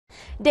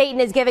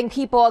Dayton is giving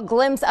people a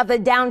glimpse of the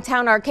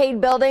downtown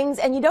arcade buildings,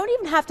 and you don't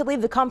even have to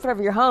leave the comfort of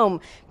your home.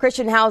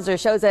 Christian Hauser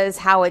shows us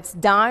how it's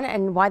done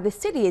and why the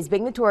city is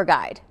being the tour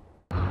guide.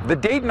 The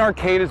Dayton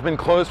Arcade has been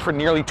closed for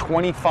nearly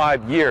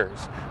 25 years,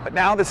 but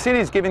now the city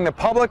is giving the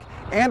public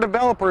and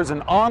developers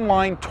an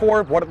online tour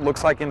of what it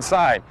looks like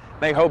inside.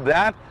 They hope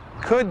that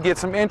could get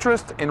some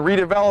interest in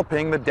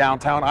redeveloping the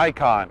downtown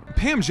icon.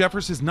 Pam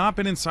Jeffers has not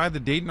been inside the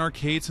Dayton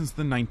Arcade since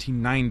the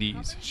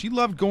 1990s. She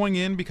loved going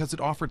in because it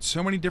offered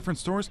so many different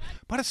stores,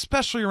 but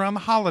especially around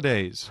the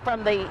holidays.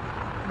 From the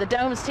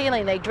dome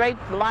ceiling, they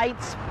draped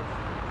lights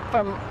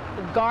from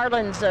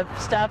garlands of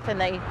stuff,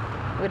 and they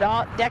would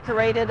all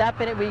decorate it up,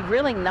 and it would be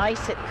really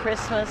nice at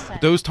Christmas.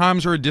 Those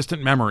times are a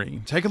distant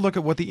memory. Take a look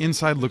at what the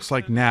inside looks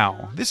like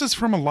now. This is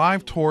from a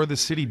live tour the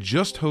city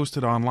just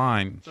hosted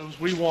online. So as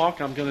we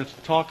walk, I'm going to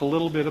talk a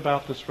little bit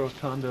about this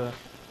rotunda.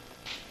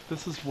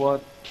 This is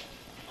what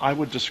I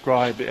would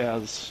describe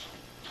as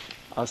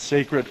a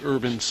sacred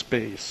urban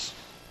space.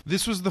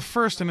 This was the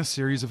first in a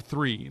series of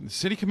 3. The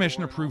City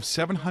Commission approved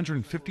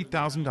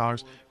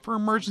 $750,000 for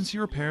emergency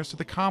repairs to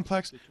the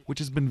complex, which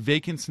has been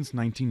vacant since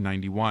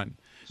 1991.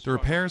 The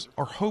repairs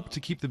are hoped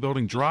to keep the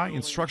building dry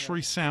and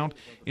structurally sound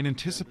in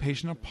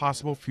anticipation of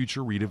possible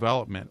future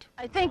redevelopment.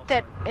 I think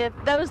that if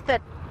those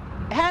that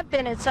have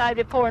been inside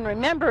before and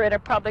remember it are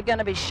probably going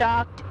to be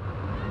shocked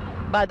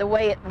by the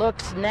way it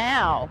looks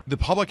now. The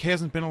public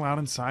hasn't been allowed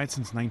inside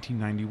since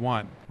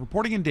 1991.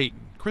 Reporting in Dayton,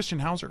 Christian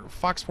Hauser,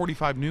 Fox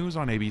 45 News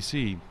on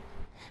ABC.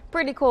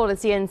 Pretty cool to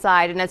see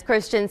inside. And as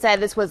Christian said,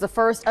 this was the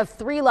first of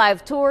 3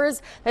 live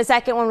tours. The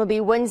second one will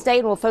be Wednesday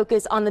and will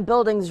focus on the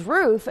building's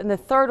roof. And the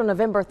third on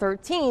November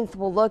 13th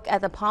will look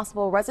at the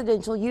possible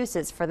residential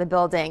uses for the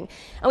building.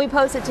 And we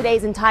posted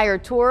today's entire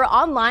tour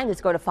online.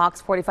 Just go to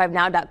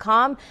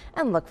fox45now.com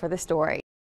and look for the story.